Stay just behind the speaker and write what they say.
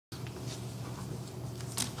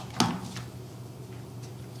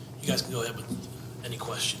guys can go ahead with any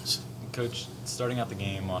questions. Coach, starting out the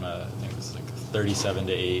game on I think it was like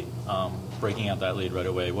 37-8, breaking out that lead right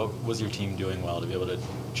away. What was your team doing well to be able to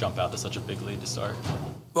jump out to such a big lead to start?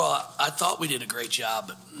 Well, I thought we did a great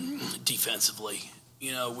job defensively.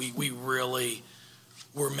 We really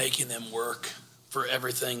were making them work for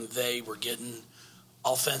everything they were getting.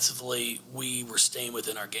 Offensively, we were staying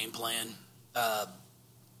within our game plan.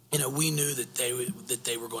 We knew that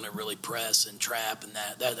they were going to really press and trap, and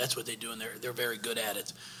that's what they do, and they're very good at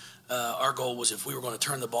it. Our goal was if we were going to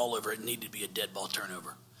turn the ball over, it needed to be a dead ball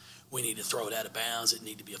turnover. We needed to throw it out of bounds. It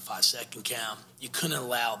needed to be a 5-second count. You couldn't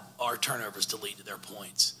allow our turnovers to lead to their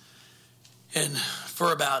points. And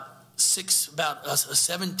for about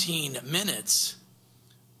 17 minutes,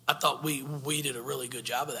 I thought we did a really good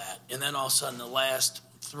job of that. And then all of a sudden, the last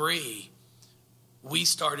 3, we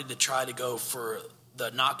started to try to go for the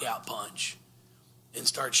knockout punch and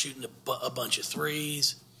start shooting a bunch of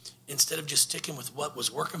threes instead of just sticking with what was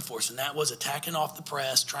working for us, and that was attacking off the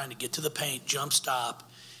press, trying to get to the paint, jump stop,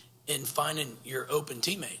 and finding your open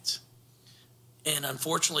teammates. And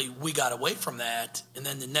unfortunately, we got away from that, and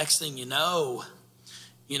then the next thing you know,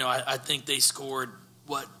 I think they scored,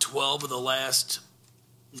 12 of the last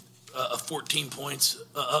 14 points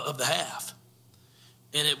of the half.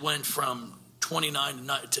 And it went from 29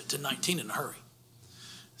 to 19 in a hurry.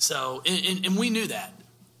 So, and we knew that.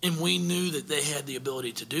 And we knew that they had the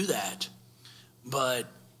ability to do that. But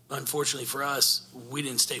unfortunately for us, we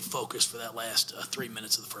didn't stay focused for that last 3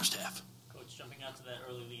 minutes of the first half. Coach, jumping out to that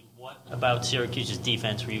early lead, what about Syracuse's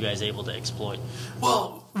defense were you guys able to exploit?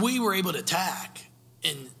 Well, we were able to attack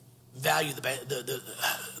and value the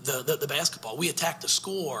basketball. We attacked the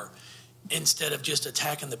score instead of just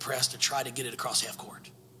attacking the press to try to get it across half court.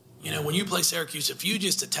 When you play Syracuse, if you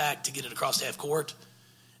just attack to get it across half court,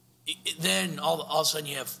 then all of a sudden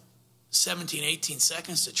you have 17, 18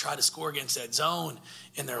 seconds to try to score against that zone,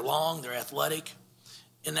 and they're long, they're athletic,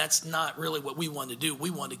 and that's not really what we wanted to do.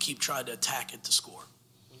 We wanted to keep trying to attack it to score.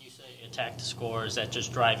 When you say attack to score, is that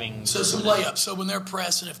just driving? So some layups. So when they're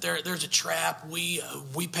pressing, if there's a trap, we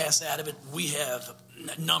pass out of it. We have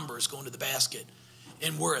numbers going to the basket,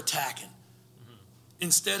 and we're attacking.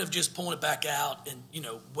 Instead of just pulling it back out and,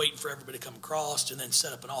 waiting for everybody to come across and then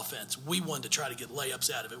set up an offense, we wanted to try to get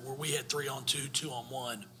layups out of it where we had 3-on-2,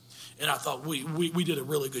 2-on-1. And I thought we did a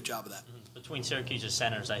really good job of that. Between Syracuse's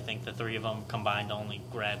centers, I think the 3 of them combined only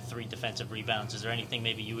grabbed 3 defensive rebounds. Is there anything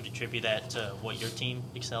maybe you would attribute that to what your team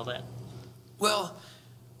excelled at? Well,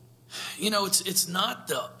 it's not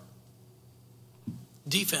the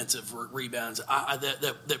defensive rebounds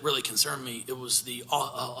that really concerned me. It was the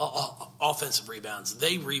offensive rebounds.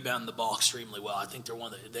 They rebound the ball extremely well. I think they're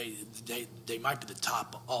one of they might be the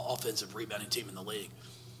top offensive rebounding team in the league.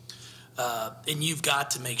 And you've got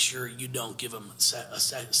to make sure you don't give them a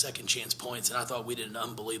second chance points. And I thought we did an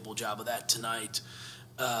unbelievable job of that tonight.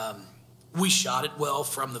 We shot it well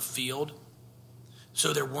from the field,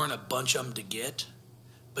 so there weren't a bunch of them to get.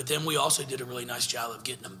 But then we also did a really nice job of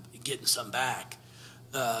getting some back.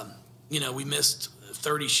 We missed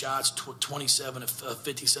 30 shots, 27 of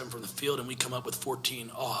 57 from the field, and we come up with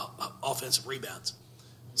 14 offensive rebounds.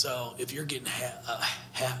 So if you're getting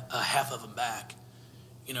half of them back,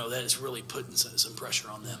 that is really putting some pressure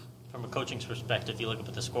on them. From a coaching's perspective, you look up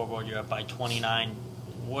at the scoreboard, you're up by 29.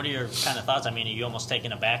 What are your kind of thoughts? I mean, are you almost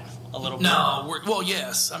taken aback a little bit? No,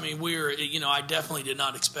 yes. I mean, I definitely did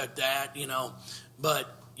not expect that,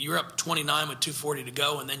 but you're up 29 with 2:40 to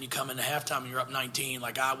go, and then you come into halftime and you're up 19.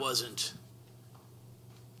 Like I wasn't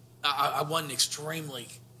extremely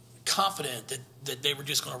confident that they were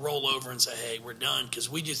just going to roll over and say, hey, we're done, because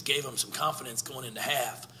we just gave them some confidence going into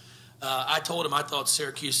half. I told him I thought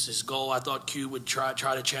Syracuse's goal, I thought Q would try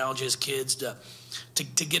to challenge his kids to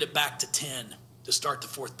get it back to 10 to start the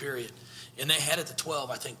fourth period. And they had it to 12,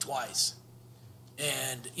 I think, twice.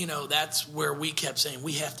 And, that's where we kept saying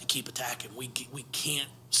we have to keep attacking. We can't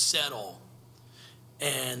settle.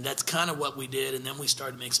 And that's kind of what we did. And then we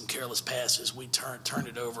started to make some careless passes. We turned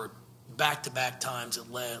it over back-to-back times. It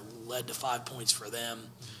led to 5 points for them.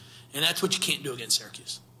 And that's what you can't do against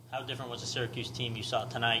Syracuse. How different was the Syracuse team you saw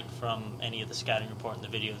tonight from any of the scouting report and the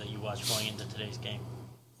video that you watched going into today's game?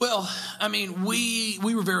 Well, I mean, we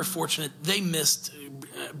were very fortunate. They missed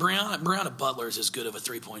Brianna Butler is as good of a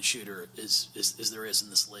three-point shooter as there is in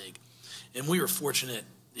this league. And we were fortunate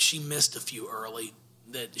she missed a few early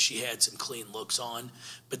that she had some clean looks on.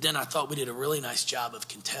 But then I thought we did a really nice job of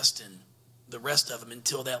contesting the rest of them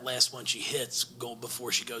until that last one she hits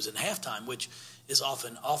before she goes in halftime, which is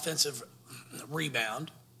often offensive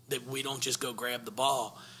rebound, that we don't just go grab the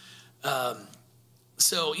ball.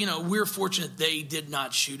 So, we're fortunate they did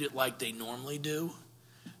not shoot it like they normally do.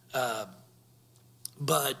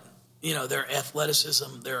 But, their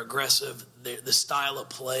athleticism, they're aggressive, the style of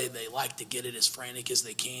play, they like to get it as frantic as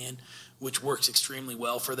they can, which works extremely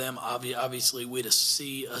well for them. Obviously, we had a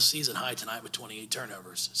season high tonight with 28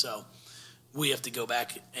 turnovers. So we have to go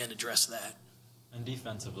back and address that. And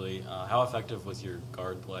defensively, how effective was your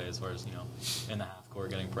guard play as far as, in the half court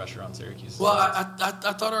getting pressure on Syracuse? Well, I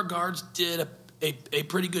thought our guards did a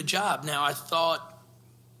pretty good job. Now, I thought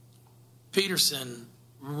Peterson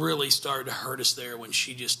really started to hurt us there when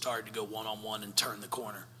she just started to go one-on-one and turn the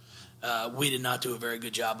corner. We did not do a very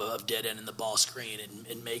good job of dead-ending the ball screen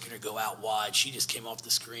and making her go out wide. She just came off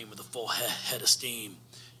the screen with a full head of steam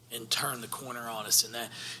and turned the corner on us, and that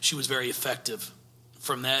she was very effective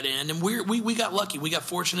from that end. And we got lucky. We got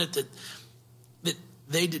fortunate that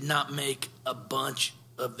they did not make a bunch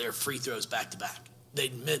of their free throws back-to-back.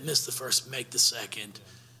 They'd miss the first, make the second,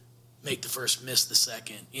 make the first, miss the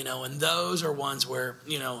second, and those are ones where,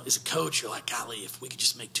 as a coach, you're like, golly, if we could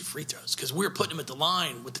just make 2 free throws, because we were putting them at the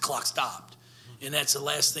line with the clock stopped, and that's the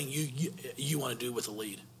last thing you want to do with a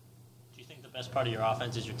lead. Do you think the best part of your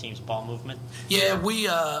offense is your team's ball movement? Yeah, we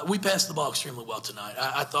passed the ball extremely well tonight.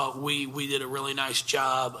 I thought we did a really nice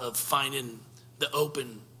job of finding the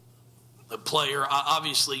open player.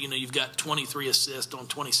 Obviously, you've got 23 assists on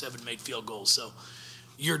 27 made field goals, so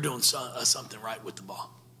you're doing something right with the ball.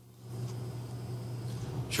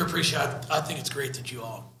 Sure appreciate it. I think it's great that you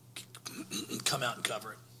all come out and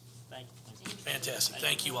cover it. Thank you. Fantastic.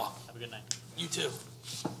 Thank you all. Have a good night. You too.